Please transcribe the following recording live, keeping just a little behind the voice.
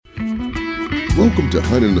Welcome to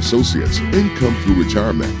Hunt and Associates, Income Through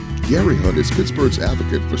Retirement. Gary Hunt is Pittsburgh's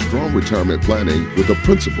advocate for strong retirement planning with a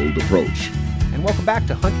principled approach. And welcome back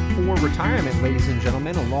to Hunt for Retirement, ladies and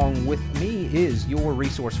gentlemen. Along with me is your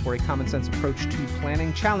resource for a common sense approach to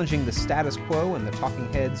planning, challenging the status quo and the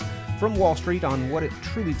talking heads from Wall Street on what it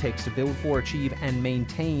truly takes to build for, achieve, and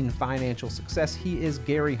maintain financial success. He is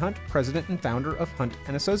Gary Hunt, president and founder of Hunt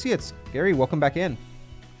and Associates. Gary, welcome back in.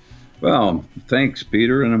 Well, thanks,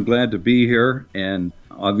 Peter, and I'm glad to be here. And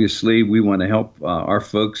obviously, we want to help our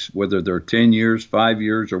folks, whether they're 10 years, 5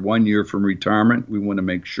 years, or 1 year from retirement. We want to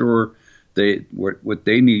make sure what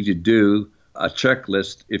they need to do, a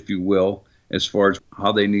checklist, if you will, as far as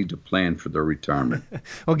how they need to plan for their retirement.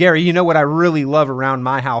 Well, Gary, you know what I really love around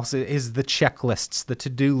my house is the checklists, the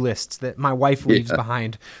to-do lists that my wife leaves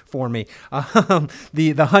behind for me.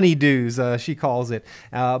 The honeydews, she calls it.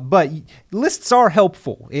 But lists are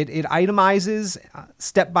helpful. It itemizes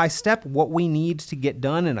step by step what we need to get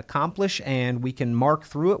done and accomplish, and we can mark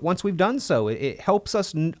through it once we've done so. It helps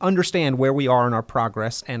us understand where we are in our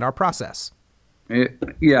progress and our process.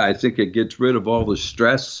 Yeah, I think it gets rid of all the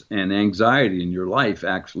stress and anxiety in your life,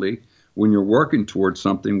 actually. When you're working towards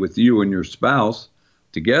something with you and your spouse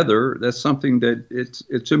together, that's something that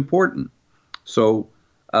it's important. So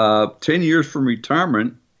 10 years from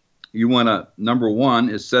retirement, you want to, number one,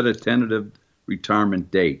 is set a tentative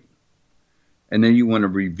retirement date. And then you want to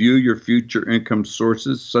review your future income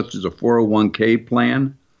sources, such as a 401k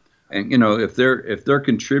plan. And, if they're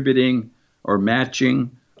contributing or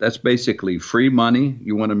matching, that's basically free money.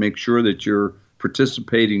 You want to make sure that you're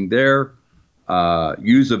participating there.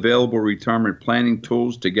 Use available retirement planning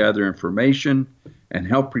tools to gather information and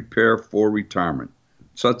help prepare for retirement,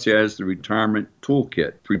 such as the Retirement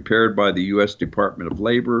Toolkit, prepared by the U.S. Department of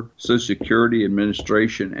Labor, Social Security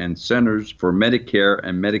Administration, and Centers for Medicare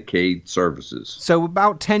and Medicaid Services. So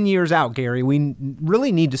about 10 years out, Gary, we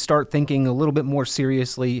really need to start thinking a little bit more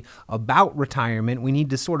seriously about retirement. We need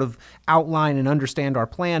to sort of outline and understand our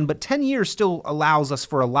plan, but 10 years still allows us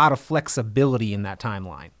for a lot of flexibility in that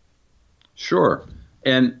timeline. Sure.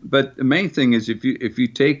 But the main thing is if you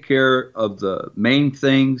take care of the main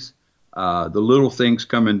things, the little things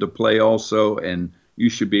come into play also, and you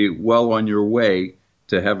should be well on your way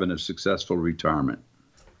to having a successful retirement.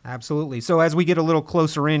 Absolutely. So as we get a little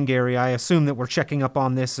closer in, Gary, I assume that we're checking up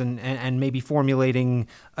on this and maybe formulating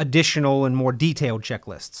additional and more detailed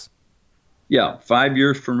checklists. Yeah, 5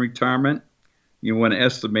 years from retirement, you want to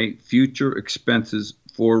estimate future expenses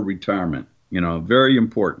for retirement. Very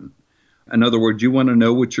important. In other words, you want to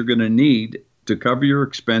know what you're going to need to cover your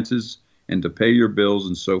expenses and to pay your bills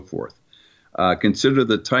and so forth. Consider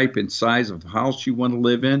the type and size of house you want to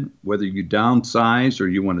live in, whether you downsize or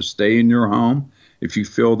you want to stay in your home. If you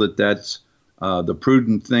feel that that's the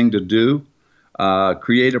prudent thing to do,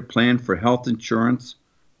 create a plan for health insurance,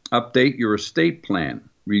 update your estate plan,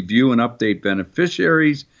 review and update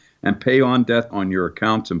beneficiaries, and pay on debt on your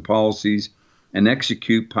accounts and policies, and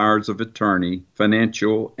execute powers of attorney,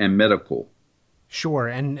 financial and medical. Sure,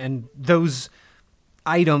 and those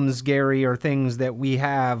items, Gary, are things that we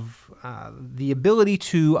have the ability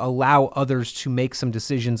to allow others to make some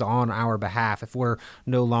decisions on our behalf if we're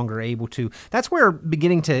no longer able to. That's where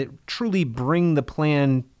beginning to truly bring the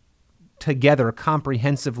plan together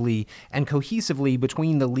comprehensively and cohesively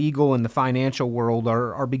between the legal and the financial world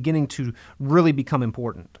are beginning to really become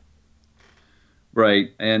important.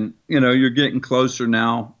 Right. And, you're getting closer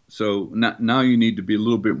now. So now you need to be a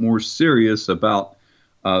little bit more serious about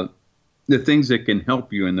the things that can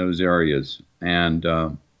help you in those areas. And,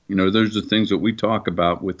 those are things that we talk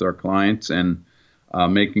about with our clients and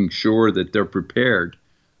making sure that they're prepared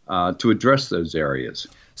to address those areas.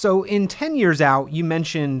 So in 10 years out, you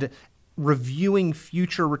mentioned reviewing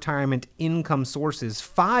future retirement income sources.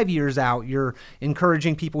 5 years out, you're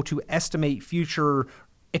encouraging people to estimate future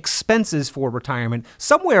expenses for retirement.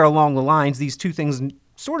 Somewhere along the lines, these two things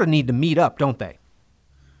sort of need to meet up, don't they?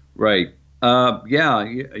 Right.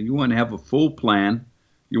 You want to have a full plan.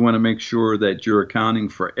 You want to make sure that you're accounting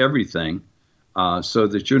for everything so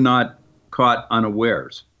that you're not caught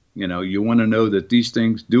unawares. You want to know that these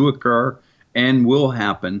things do occur and will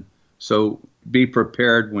happen. So be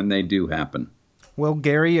prepared when they do happen. Well,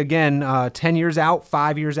 Gary, again, 10 years out,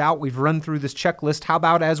 5 years out, we've run through this checklist. How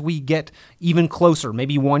about as we get even closer,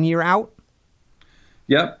 maybe 1 year out?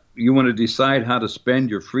 Yep. You want to decide how to spend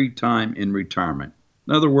your free time in retirement.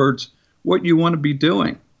 In other words, what you want to be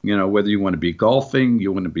doing. Whether you want to be golfing,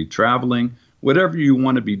 you want to be traveling, whatever you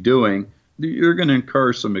want to be doing, you're going to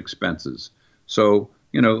incur some expenses. So,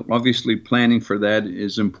 obviously planning for that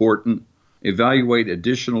is important. Evaluate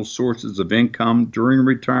additional sources of income during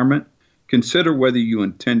retirement. consider whether you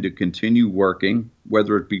intend to continue working,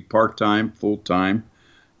 whether it be part-time, full-time,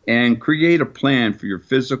 and create a plan for your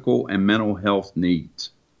physical and mental health needs.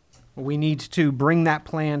 We need to bring that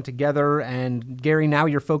plan together. And Gary, now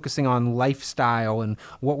you're focusing on lifestyle and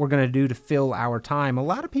what we're going to do to fill our time. A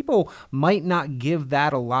lot of people might not give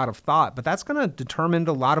that a lot of thought, but that's going to determine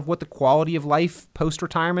a lot of what the quality of life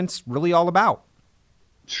post-retirement's really all about.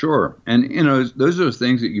 Sure. And, those are the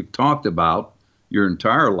things that you've talked about your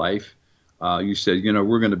entire life. You said,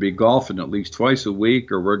 we're going to be golfing at least twice a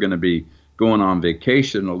week, or we're going to be going on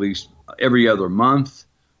vacation at least every other month.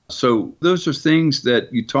 So those are things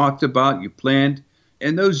that you talked about, you planned,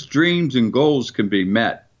 and those dreams and goals can be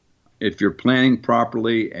met if you're planning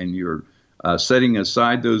properly and you're setting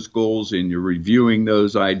aside those goals and you're reviewing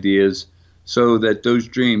those ideas so that those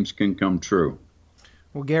dreams can come true.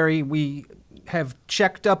 Well, Gary, we have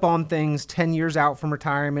checked up on things 10 years out from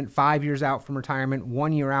retirement, 5 years out from retirement,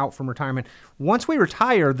 1 year out from retirement. Once we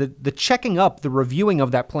retire, the checking up, the reviewing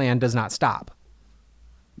of that plan does not stop.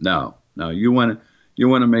 No, you want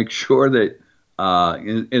to make sure that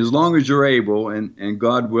as long as you're able, and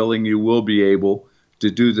God willing, you will be able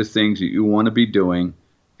to do the things that you want to be doing,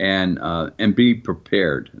 and be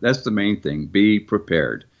prepared. That's the main thing, be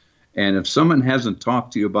prepared. And if someone hasn't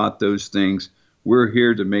talked to you about those things, we're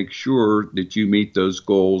here to make sure that you meet those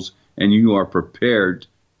goals and you are prepared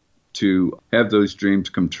to have those dreams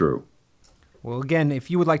come true. Well, again,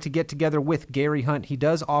 if you would like to get together with Gary Hunt, he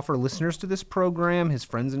does offer listeners to this program, his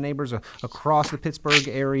friends and neighbors across the Pittsburgh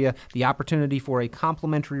area, the opportunity for a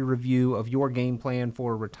complimentary review of your game plan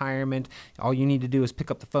for retirement. All you need to do is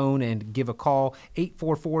pick up the phone and give a call,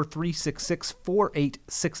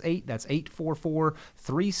 844-366-4868. That's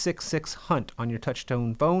 844-366-HUNT on your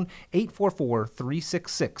touch-tone phone,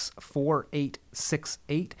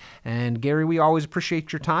 844-366-4868. And Gary, we always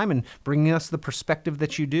appreciate your time and bringing us the perspective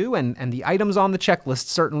that you do, and the items on the checklist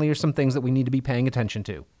certainly are some things that we need to be paying attention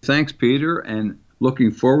to. Thanks, Peter, and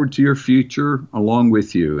looking forward to your future along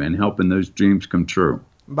with you and helping those dreams come true.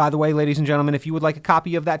 By the way, ladies and gentlemen, if you would like a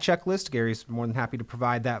copy of that checklist, Gary's more than happy to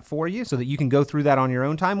provide that for you so that you can go through that on your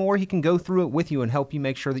own time, or he can go through it with you and help you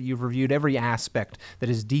make sure that you've reviewed every aspect that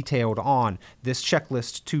is detailed on this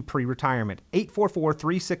checklist to pre-retirement.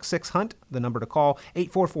 844-366-HUNT, the number to call,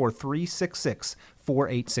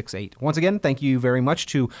 844-366-4868. Once again, thank you very much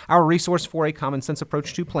to our resource for a common sense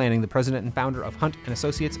approach to planning, the president and founder of Hunt &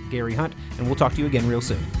 Associates, Gary Hunt, and we'll talk to you again real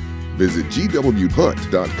soon. Visit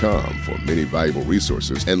gwhunt.com for many valuable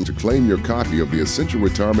resources and to claim your copy of the Essential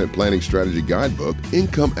Retirement Planning Strategy Guidebook,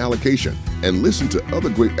 Income Allocation, and listen to other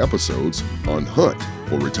great episodes on Hunt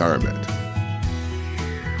for Retirement.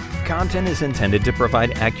 Content is intended to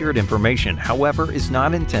provide accurate information, however, is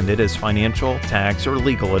not intended as financial, tax, or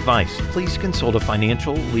legal advice. Please consult a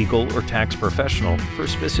financial, legal, or tax professional for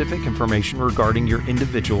specific information regarding your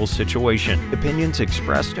individual situation. Opinions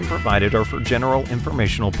expressed and provided are for general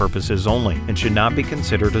informational purposes only and should not be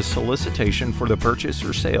considered a solicitation for the purchase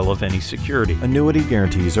or sale of any security. Annuity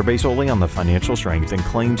guarantees are based solely on the financial strength and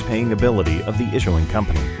claims-paying ability of the issuing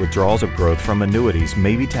company. Withdrawals of growth from annuities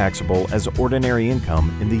may be taxable as ordinary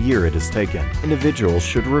income in the year it is taken. Individuals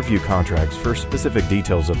should review contracts for specific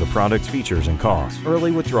details of the product's features and costs.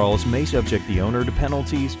 Early withdrawals may subject the owner to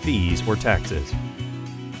penalties, fees, or taxes.